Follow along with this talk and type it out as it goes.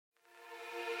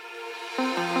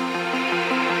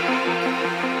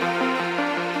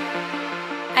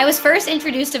I was first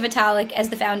introduced to Vitalik as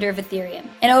the founder of Ethereum,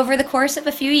 and over the course of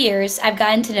a few years, I've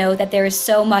gotten to know that there is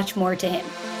so much more to him.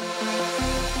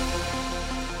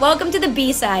 Welcome to the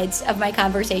B-sides of my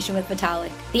conversation with Vitalik.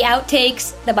 The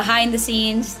outtakes, the behind the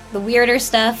scenes, the weirder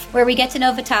stuff, where we get to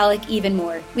know Vitalik even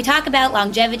more. We talk about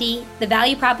longevity, the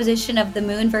value proposition of the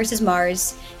moon versus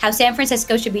Mars, how San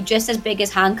Francisco should be just as big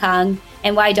as Hong Kong,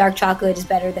 and why dark chocolate is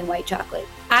better than white chocolate.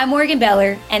 I'm Morgan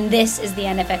Beller, and this is the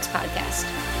NFX Podcast.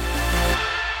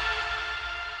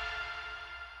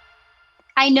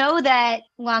 I know that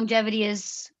longevity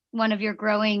is one of your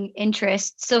growing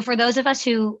interests. So for those of us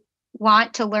who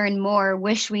want to learn more,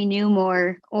 wish we knew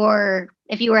more, or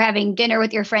if you were having dinner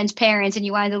with your friend's parents and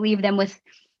you wanted to leave them with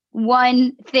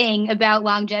one thing about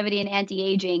longevity and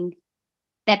anti-aging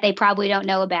that they probably don't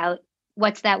know about,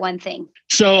 what's that one thing?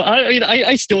 So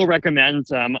I still recommend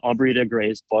Aubrey de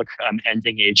Grey's book,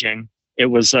 Ending Aging. It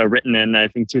was written in, I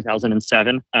think,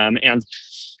 2007. And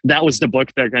that was the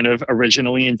book that kind of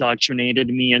originally indoctrinated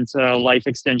me into life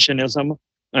extensionism.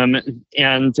 When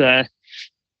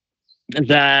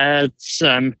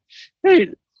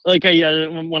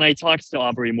I talked to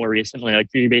Aubrey more recently, like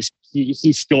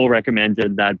he still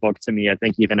recommended that book to me. I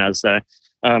think even as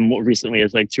more recently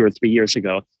as like 2 or 3 years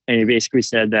ago, and he basically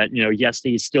said that yes,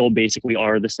 these still basically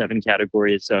are the 7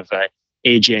 categories of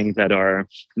aging that are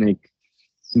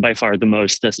by far the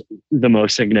most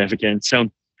significant.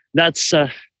 So that's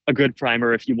a good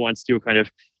primer if you want to kind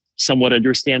of somewhat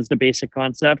understands the basic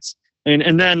concepts.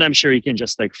 And then I'm sure you can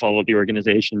just like follow the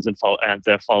organizations and follow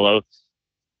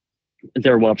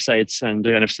their websites and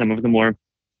kind of some of the more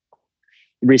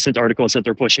recent articles that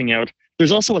they're pushing out.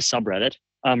 There's also a subreddit,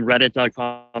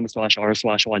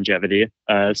 reddit.com/r/longevity.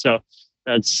 So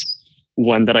that's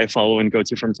one that I follow and go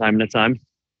to from time to time.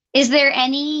 Is there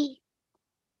any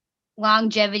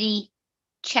longevity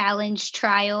challenge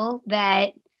trial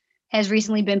that has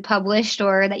recently been published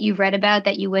or that you've read about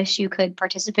that you wish you could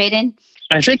participate in?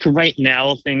 I think right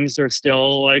now things are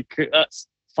still like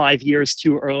 5 years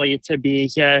too early to be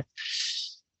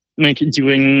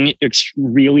doing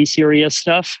really serious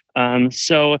stuff.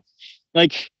 So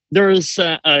like there's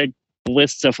a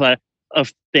list of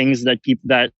things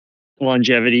that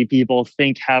longevity people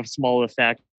think have small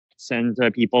effects, and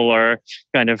people are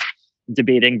kind of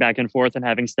debating back and forth and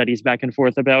having studies back and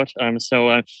forth about.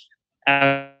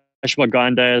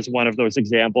 Ashwagandha is one of those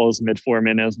examples.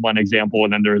 Metformin is one example,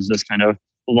 and then there's this kind of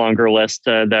longer list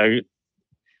that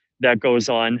goes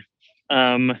on.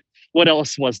 What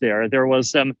else was there? There were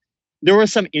some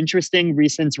interesting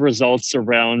recent results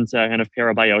around kind of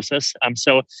parabiosis.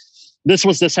 So this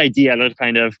was this idea that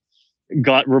kind of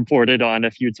got reported on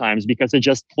a few times because it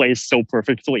just plays so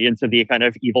perfectly into the kind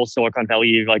of evil Silicon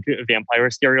Valley like vampire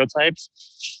stereotypes.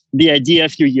 The idea a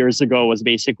few years ago was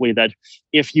basically that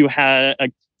if you had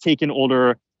take an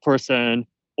older person,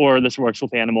 or this works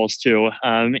with animals too,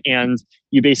 and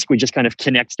you basically just kind of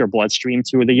connect their bloodstream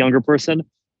to the younger person,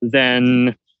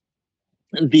 then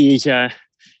the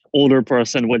older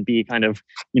person would be kind of,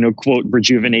 quote,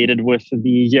 rejuvenated with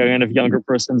the kind of younger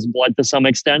person's blood to some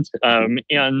extent.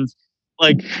 And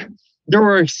like there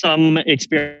were some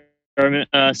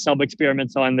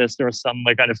sub-experiments on this. There were some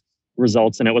like kind of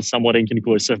results, and it was somewhat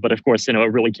inconclusive. But of course, it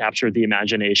really captured the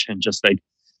imagination, just like,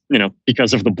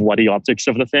 because of the bloody optics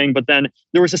of the thing. But then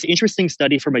there was this interesting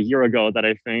study from a year ago that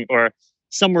I think, or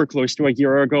somewhere close to a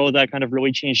year ago, that kind of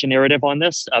really changed the narrative on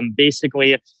this.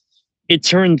 Basically, it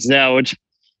turns out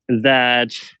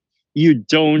that you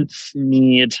don't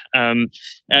need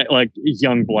like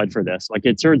young blood for this. Like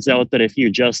it turns out that if you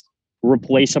just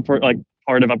replace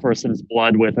part of a person's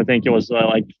blood with, I think it was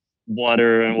like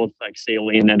water and with like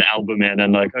saline and albumin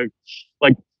and like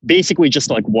basically just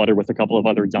like water with a couple of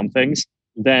other dumb things,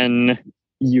 then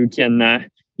you can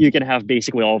have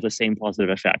basically all the same positive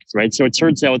effects, right? So it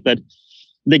turns out that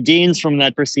the gains from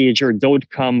that procedure don't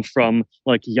come from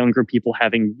like younger people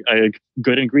having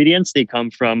good ingredients. They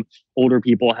come from older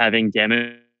people having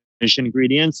damaged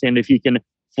ingredients. And if you can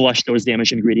flush those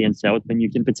damaged ingredients out, then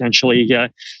you can potentially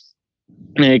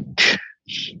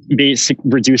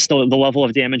reduce the level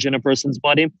of damage in a person's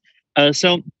body.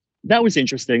 So that was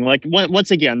interesting. Like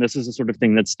once again, this is the sort of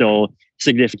thing that's still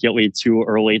significantly too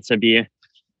early to be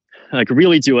like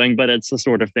really doing, but it's the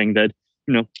sort of thing that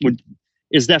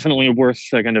is definitely worth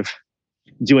kind of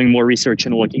doing more research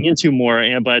and looking into more.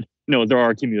 But there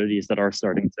are communities that are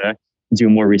starting to do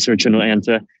more research and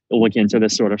to look into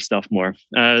this sort of stuff more.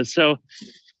 And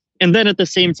then at the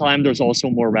same time, there's also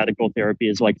more radical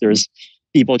therapies. Like there's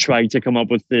people trying to come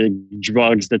up with the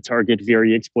drugs that target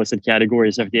very explicit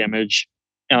categories of damage,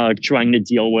 trying to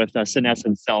deal with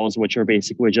senescent cells, which are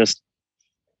basically just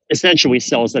essentially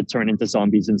cells that turn into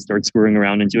zombies and start screwing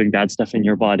around and doing bad stuff in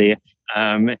your body.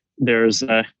 There's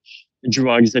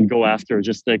drugs that go after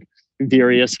just like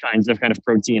various kinds of kind of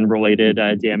protein related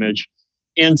damage.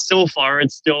 And so far,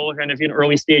 it's still kind of in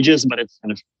early stages, but it's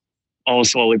kind of all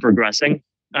slowly progressing.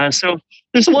 So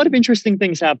there's a lot of interesting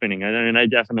things happening, and I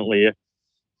definitely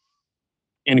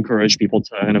encourage people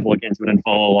to kind of look into it and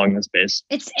follow along this space.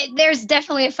 There's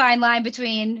definitely a fine line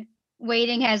between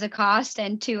waiting has a cost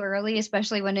and too early,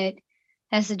 especially when it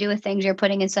has to do with things you're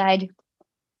putting inside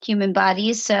human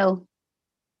bodies. So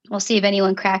we'll see if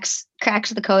anyone cracks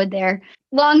the code there.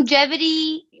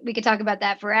 Longevity, we could talk about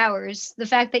that for hours. The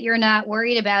fact that you're not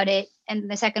worried about it and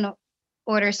the second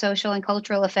order social and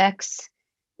cultural effects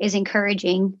is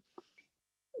encouraging.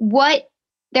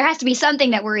 There has to be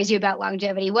something that worries you about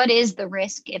longevity. What is the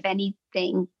risk, if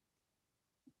anything,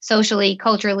 socially,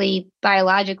 culturally,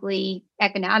 biologically,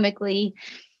 economically?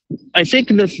 I think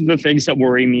the things that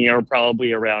worry me are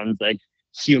probably around like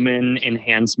human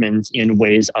enhancement in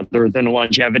ways other than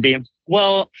longevity.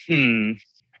 Well,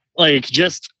 like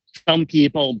just some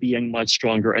people being much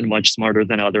stronger and much smarter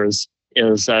than others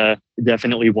is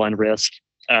definitely one risk.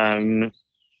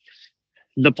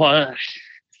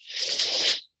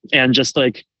 And just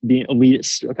like the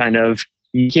least kind of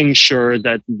making sure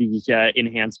that the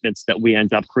enhancements that we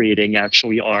end up creating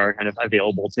actually are kind of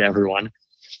available to everyone.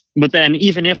 But then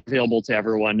even if available to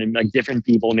everyone, and like different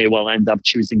people may well end up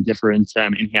choosing different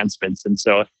enhancements. And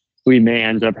so we may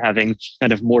end up having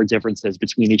kind of more differences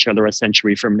between each other a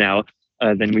century from now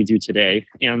than we do today.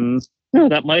 And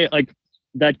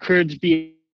that could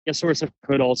be a source of,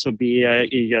 could also be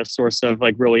a source of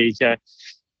like really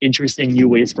interesting new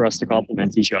ways for us to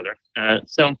complement each other.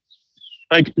 So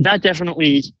like that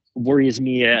definitely worries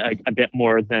me a bit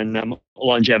more than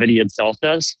longevity itself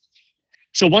does.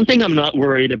 So one thing I'm not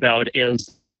worried about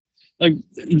is like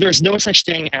there's no such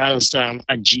thing as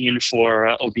a gene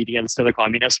for obedience to the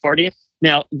Communist Party.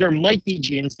 Now, there might be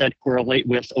genes that correlate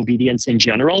with obedience in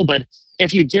general, but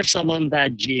if you give someone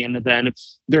that gene, then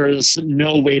there's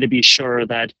no way to be sure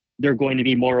that they're going to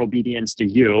be more obedient to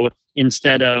you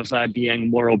instead of being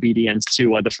more obedient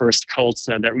to the first cult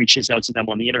that reaches out to them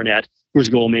on the internet, whose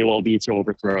goal may well be to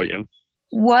overthrow you.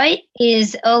 What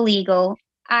is illegal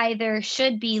either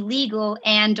should be legal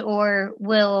and or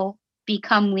will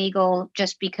become legal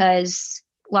just because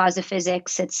laws of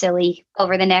physics, it's silly,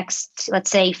 over the next,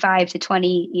 let's say, 5 to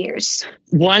 20 years?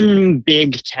 One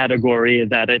big category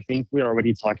that I think we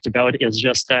already talked about is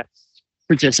just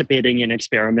participating in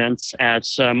experiments at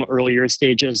some earlier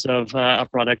stages of a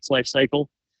product's life cycle,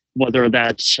 whether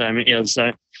that is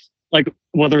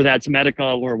whether that's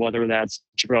medical or whether that's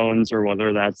drones or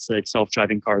whether that's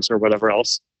self-driving cars or whatever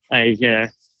else. I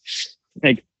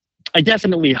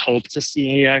definitely hope to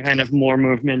see kind of more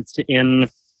movement in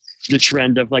the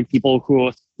trend of like people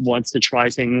who wants to try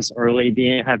things early,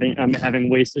 having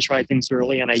ways to try things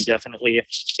early, and I definitely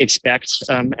expect,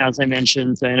 as I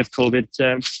mentioned, kind of COVID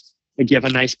to give a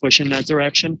nice push in that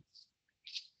direction.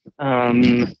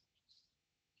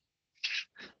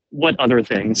 What other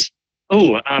things?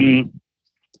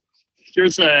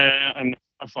 Here's a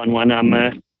fun one.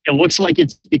 It looks like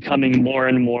it's becoming more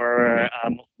and more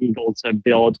legal to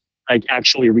build like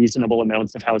actually reasonable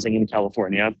amounts of housing in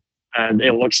California, and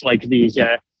it looks like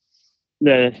it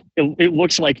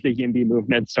looks like the YIMBY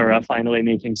movements are finally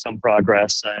making some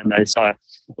progress. And I saw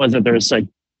whether there's like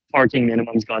parking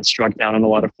minimums got struck down in a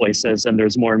lot of places, and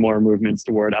there's more and more movements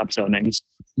toward upzonings.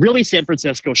 Really, San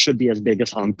Francisco should be as big as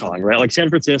Hong Kong, right? Like San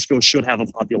Francisco should have a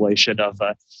population of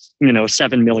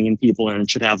 7 million people, and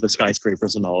it should have the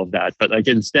skyscrapers and all of that. But like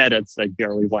instead, it's like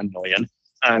barely 1 million.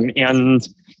 And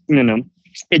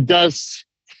it does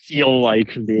feel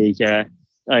like the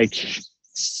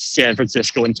San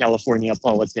Francisco and California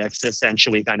politics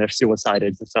essentially kind of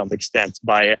suicided to some extent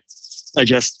by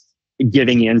just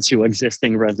giving in to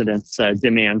existing residents'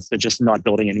 demands to just not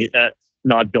building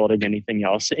anything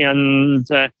else. And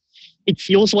it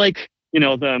feels like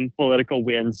the political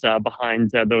winds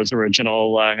behind those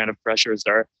original kind of pressures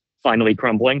are finally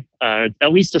crumbling,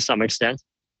 at least to some extent.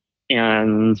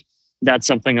 And that's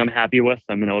something I'm happy with.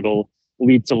 It'll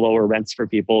lead to lower rents for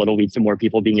people. It'll lead to more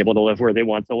people being able to live where they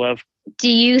want to live. Do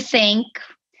you think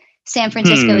San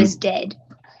Francisco is dead?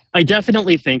 I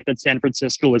definitely think that San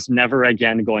Francisco is never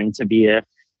again going to be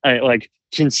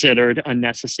considered a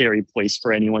necessary place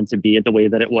for anyone to be the way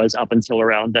that it was up until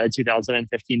around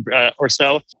 2015 or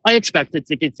so. I expect it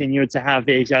to continue to have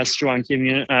a strong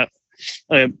tech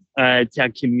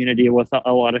community with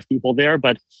a lot of people there,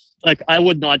 but I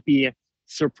would not be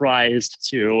surprised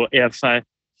if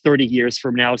 30 years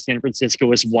from now, San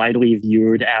Francisco is widely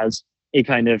viewed as a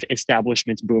kind of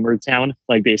establishment boomer town.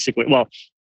 Like basically, well,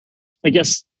 I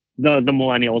guess the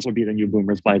millennials will be the new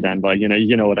boomers by then, but you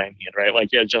know what I mean, right? Like,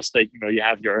 yeah, just like, you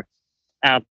have your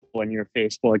Apple and your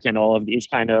Facebook and all of these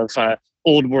kind of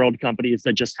old world companies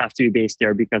that just have to be based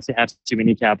there because they have too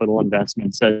many capital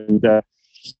investments, and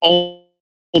all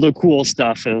the cool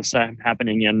stuff is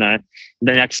happening in the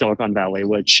next Silicon Valley,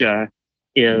 which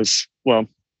is, well,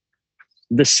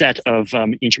 the set of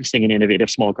interesting and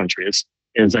innovative small countries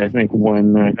is, I think,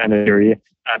 one kind of very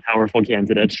powerful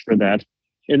candidate for that.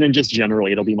 And then just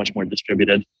generally, it'll be much more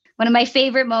distributed. One of my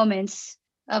favorite moments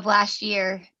of last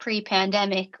year,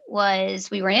 pre-pandemic,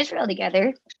 was we were in Israel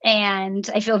together. And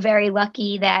I feel very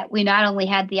lucky that we not only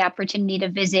had the opportunity to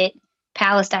visit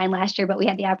Palestine last year, but we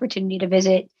had the opportunity to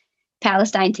visit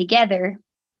Palestine together.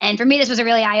 And for me, this was a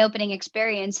really eye-opening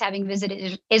experience, having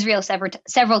visited Israel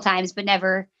several times, but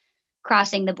never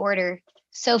crossing the border.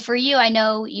 So for you, I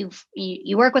know you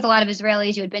work with a lot of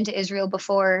Israelis. You had been to Israel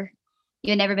before.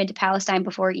 You had never been to Palestine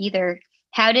before either.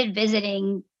 How did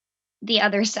visiting the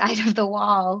other side of the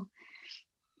wall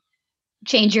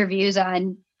change your views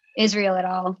on Israel at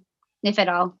all, if at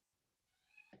all?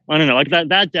 I don't know. Like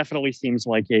that definitely seems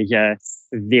like a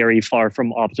very far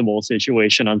from optimal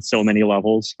situation on so many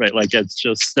levels, right? Like it's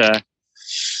just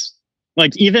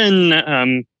like even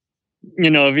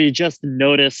if you just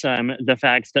notice the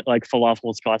facts that like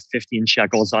falafels cost 15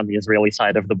 shekels on the Israeli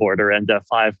side of the border and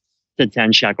 5 to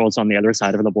 10 shekels on the other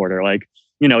side of the border, like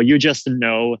you just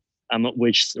know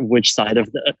which side of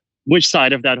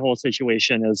that whole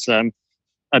situation is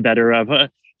a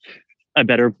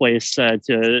better place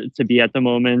to be at the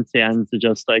moment, and to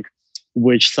just like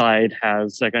which side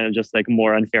has kind of just like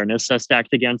more unfairness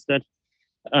stacked against it.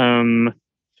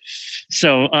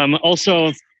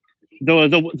 Also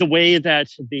the way that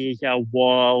the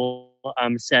wall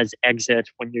says exit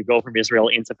when you go from Israel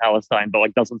into Palestine, but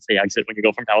like doesn't say exit when you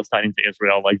go from Palestine into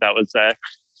Israel, like that was I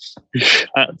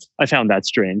found that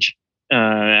strange,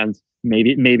 and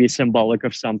maybe symbolic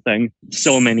of something.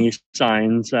 So many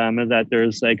signs that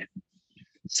there's like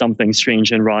something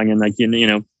strange and wrong, and like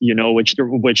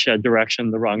which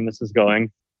direction the wrongness is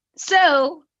going.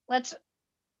 So let's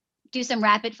do some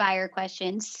rapid fire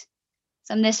questions,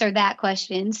 some this or that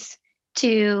questions,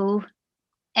 to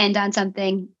end on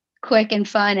something quick and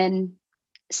fun and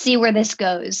see where this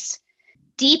goes.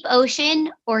 Deep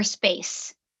ocean or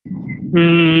space?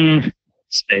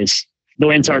 Space.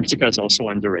 Though Antarctica is also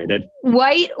underrated.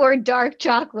 White or dark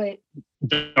chocolate?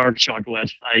 Dark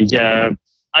chocolate.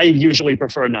 I usually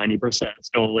prefer 90%.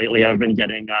 So lately I've been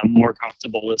getting more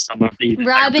comfortable with some of the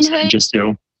Robinhood. Just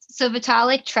too. So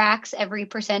Vitalik tracks every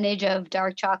percentage of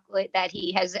dark chocolate that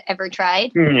he has ever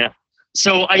tried. Yeah.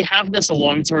 So I have this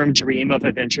long-term dream of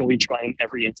eventually trying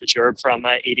every integer from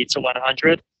 80 to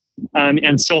 100.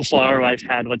 And so far I've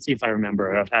had, let's see if I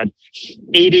remember, I've had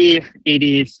 80,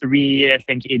 83, I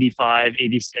think 85,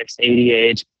 86,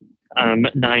 88,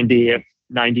 90,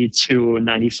 92,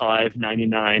 95,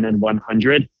 99, and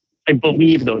 100. I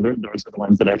believe those are the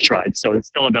ones that I've tried. So it's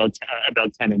still about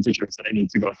 10 integers that I need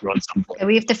to go through at some point. Okay,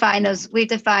 we have to find those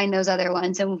other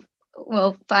ones, and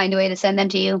we'll find a way to send them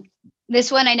to you.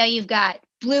 This one, I know you've got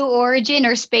Blue Origin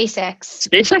or SpaceX.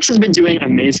 SpaceX has been doing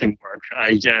amazing work.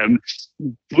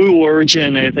 Blue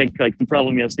Origin, I think like the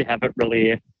problem is they haven't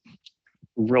really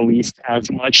released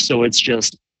as much, so it's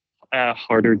just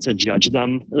harder to judge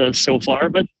them so far.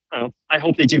 But I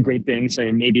hope they do great things,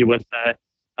 and maybe with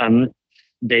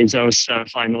Bezos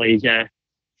finally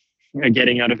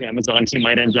getting out of Amazon, he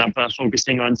might end up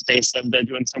focusing on space and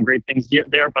doing some great things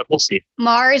there. But we'll see.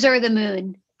 Mars or the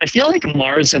moon? I feel like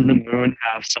Mars and the moon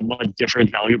have somewhat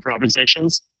different value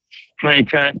propositions.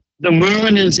 Like the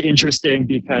moon is interesting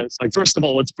because, like, first of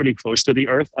all, it's pretty close to the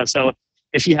Earth. So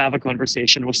if you have a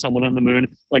conversation with someone on the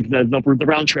moon, like the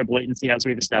round trip latency, as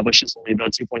we've established, is only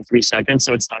about 2.3 seconds,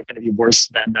 so it's not going to be worse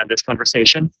than this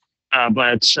conversation.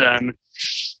 But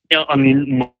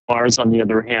Mars, on the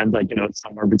other hand, like it's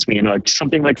somewhere between like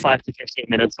something like 5 to 15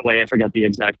 minutes away. I forget the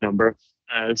exact number.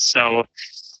 So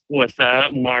with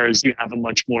Mars, you have a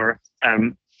much more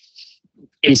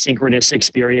asynchronous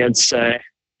experience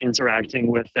interacting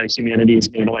with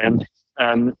humanity's mainland.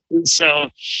 So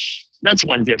that's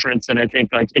one difference, and I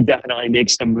think like it definitely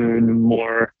makes the moon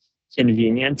more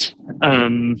convenient.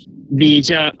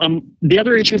 The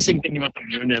other interesting thing about the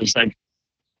moon is like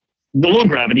the low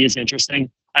gravity is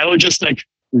interesting. I was just like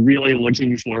really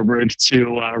looking forward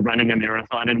to running a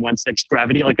marathon in 1/6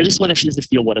 gravity. Like I just want to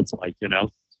feel what it's like,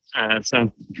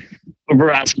 So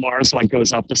whereas Mars like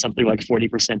goes up to something like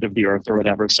 40% of the Earth or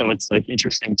whatever, so it's like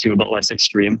interesting too, but less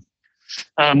extreme.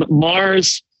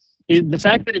 Mars, the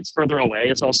fact that it's further away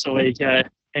is also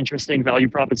interesting value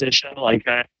proposition. Like,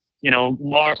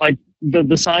 like the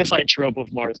sci-fi trope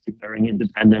of Mars declaring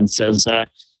independence is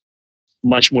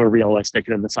much more realistic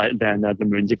than the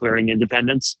moon declaring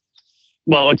independence.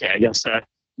 Well, okay, I guess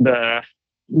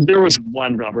there was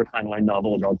one Robert Heinlein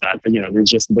novel about that, but there's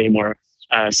just way more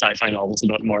sci-fi novels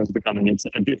about Mars becoming its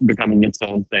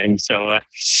own thing. So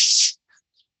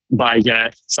by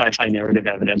sci-fi narrative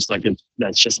evidence,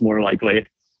 that's just more likely.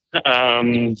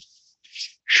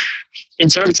 In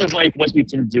terms of like what you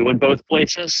can do in both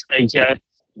places, like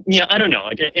I don't know.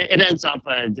 Like it ends up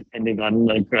depending on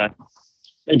like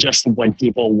just what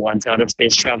people want out of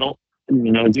space travel.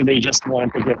 Do they just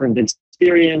want a different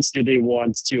experience? Do they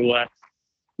want to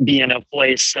be in a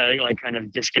place like kind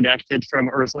of disconnected from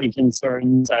earthly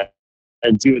concerns?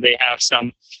 Do they have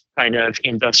some kind of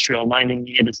industrial mining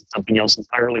need? Is it something else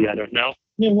entirely? I don't know.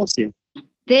 Yeah, we'll see.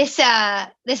 This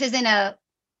isn't a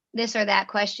this or that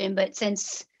question, but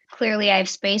since clearly I have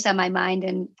space on my mind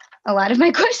and a lot of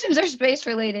my questions are space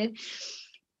related,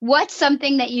 what's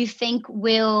something that you think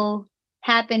will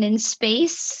happen in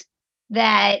space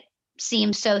that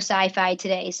seems so sci-fi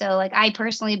today? So like I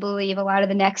personally believe a lot of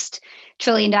the next $1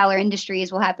 trillion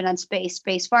industries will happen on space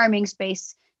farming,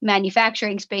 space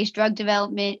manufacturing, space drug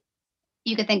development.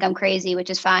 You could think I'm crazy, which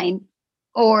is fine.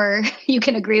 Or you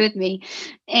can agree with me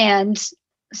and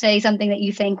say something that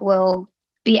you think will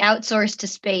be outsourced to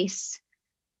space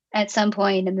at some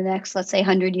point in the next, let's say,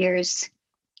 100 years.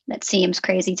 That seems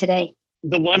crazy today.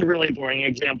 The one really boring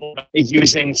example is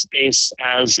using space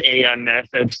as a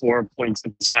method for points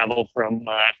of travel from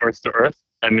Earth to Earth.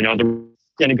 They're going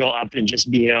to go up and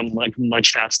just be like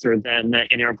much faster than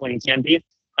an airplane can be.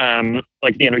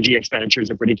 Like the energy expenditures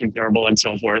are pretty comparable and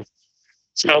so forth.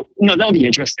 So that'll be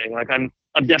interesting. Like I'm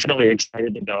definitely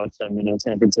excited about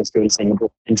San Francisco to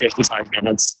Singapore in 55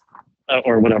 minutes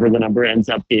or whatever the number ends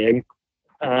up being.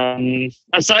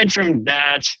 Aside from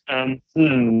that, I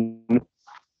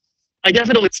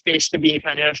definitely want space to be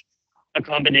kind of a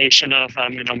combination of,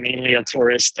 mainly a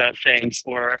tourist thing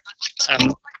for,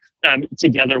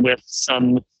 together with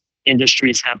some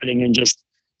industries happening and just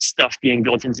stuff being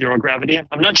built in zero gravity.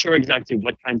 I'm not sure exactly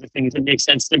what kinds of things it makes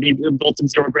sense to be built in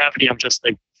zero gravity. I'm just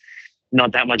like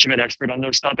not that much of an expert on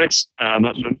those topics.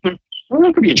 That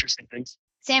could be interesting things.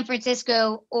 San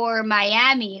Francisco or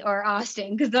Miami or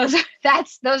Austin, because those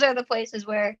are the places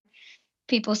where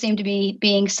people seem to be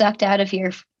being sucked out of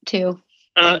here too.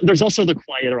 There's also the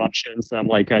quieter options,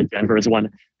 like Denver is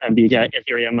one. The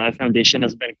Ethereum Foundation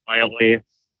has been quietly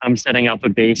setting up a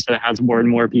base that has more and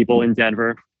more people in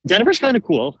Denver. Denver's kind of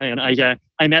cool, and I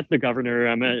met the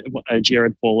governor,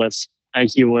 Jared Polis.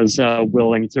 He was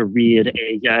willing to read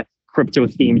a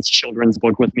crypto-themed children's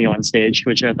book with me on stage,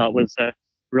 which I thought was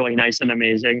really nice and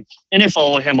amazing. And I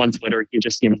follow him on Twitter. He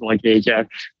just seems like a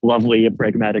lovely,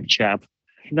 pragmatic chap.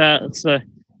 That's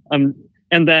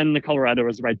and then Colorado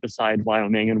is right beside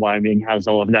Wyoming, and Wyoming has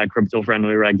all of that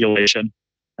crypto-friendly regulation.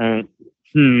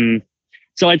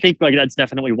 So I think like that's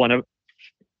definitely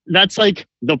that's like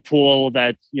the pool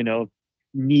that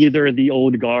neither the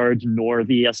old guard nor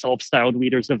the self-styled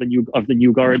leaders of the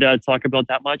new guard talk about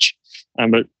that much.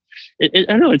 But I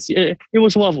don't know. It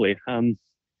was lovely.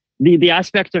 The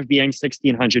aspect of being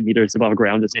 1,600 meters above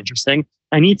ground is interesting.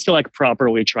 I need to like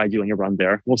properly try doing a run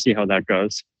there. We'll see how that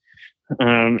goes.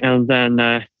 And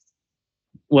then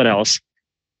what else?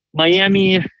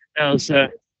 Miami.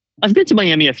 I've been to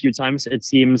Miami a few times. It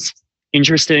seems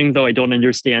interesting, though I don't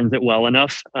understand it well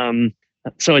enough.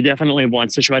 So I definitely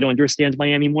want to try to understand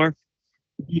Miami more.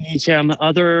 The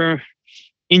other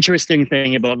interesting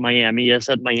thing about Miami is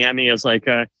that Miami is like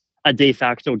a de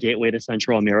facto gateway to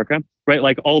Central America, right?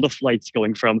 Like all the flights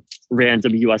going from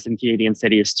random US and Canadian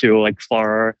cities to like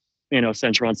far,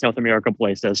 Central and South America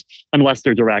places, unless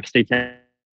they're direct, they tend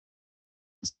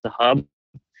to the hub.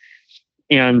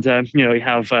 And, you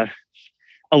have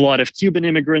a lot of Cuban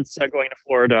immigrants going to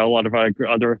Florida, a lot of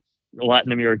other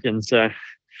Latin Americans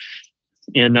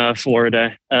in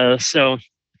Florida. So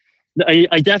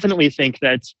I definitely think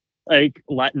that like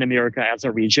Latin America as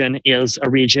a region is a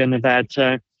region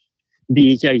that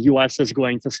the US is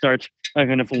going to start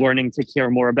kind of learning to care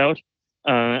more about.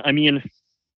 I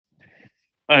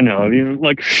don't know.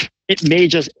 Like it may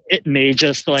just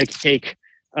like take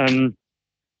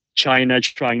China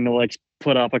trying to like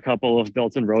put up a couple of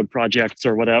Belt and Road projects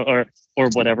or whatever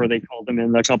they call them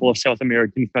in a couple of South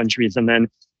American countries, and then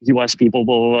US people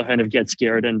will kind of get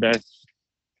scared and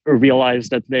realize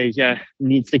that they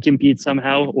need to compete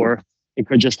somehow, or it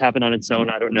could just happen on its own.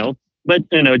 I don't know. But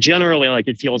generally, like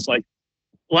it feels like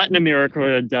Latin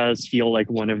America does feel like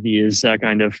one of these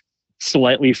kind of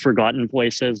slightly forgotten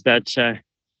places that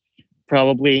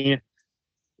probably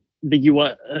the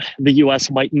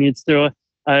US might need to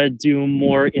do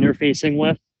more interfacing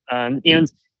with.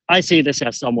 And I say this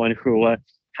as someone who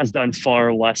has done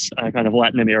far less kind of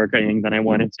Latin Americaing than I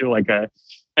wanted to.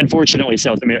 Unfortunately,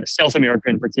 South America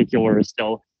in particular is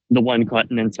still the one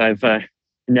continent I've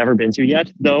never been to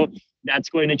yet, though that's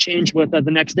going to change with the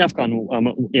next DEF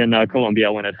CON in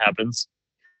Colombia when it happens.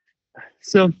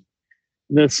 So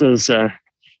this is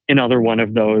another one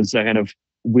of those kind of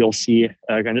we'll see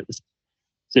kind of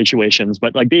situations.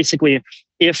 But basically,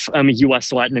 if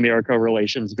U.S. Latin America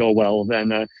relations go well,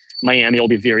 then Miami will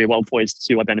be very well poised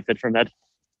to benefit from that.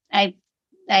 I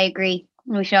agree.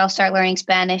 We should all start learning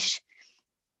Spanish.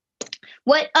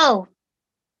 How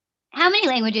many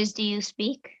languages do you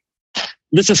speak?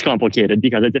 This is complicated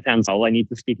because it depends how I need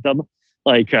to speak them.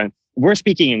 We're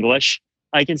speaking English.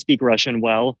 I can speak Russian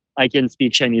well. I can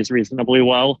speak Chinese reasonably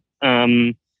well.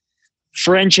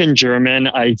 French and German,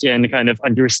 I can kind of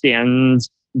understand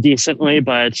decently,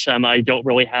 but I don't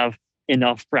really have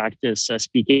enough practice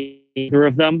speaking either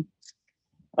of them.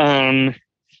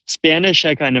 Spanish,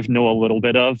 I kind of know a little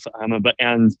bit of,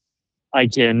 and I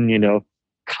can,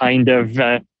 kind of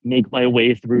make my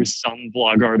way through some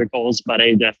blog articles, but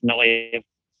I definitely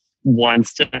want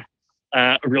to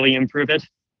really improve it.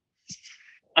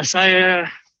 Aside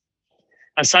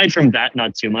from that,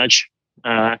 not too much.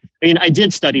 I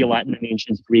did study Latin and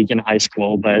ancient Greek in high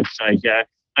school, but I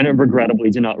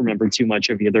regrettably do not remember too much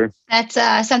of either. That's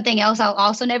something else I'll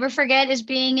also never forget is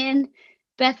being in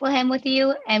Bethlehem with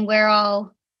you, and we're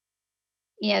all,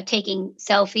 taking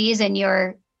selfies, and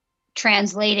you're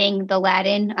translating the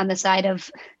Latin on the side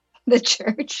of the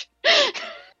church.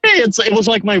 It was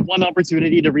like my one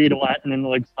opportunity to read Latin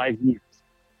in 5 years.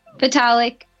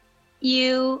 Vitalik,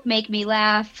 you make me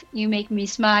laugh. You make me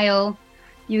smile.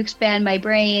 You expand my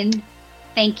brain.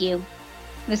 Thank you.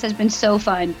 This has been so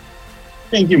fun.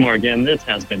 Thank you, Morgan. This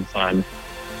has been fun.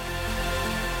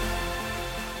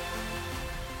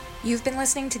 You've been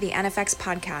listening to the NFX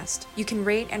podcast. You can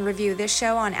rate and review this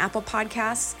show on Apple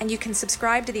Podcasts, and you can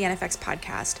subscribe to the NFX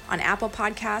podcast on Apple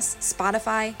Podcasts,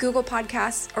 Spotify, Google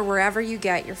Podcasts, or wherever you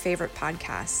get your favorite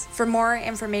podcasts. For more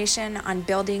information on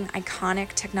building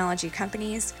iconic technology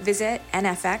companies, visit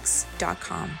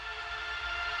nfx.com.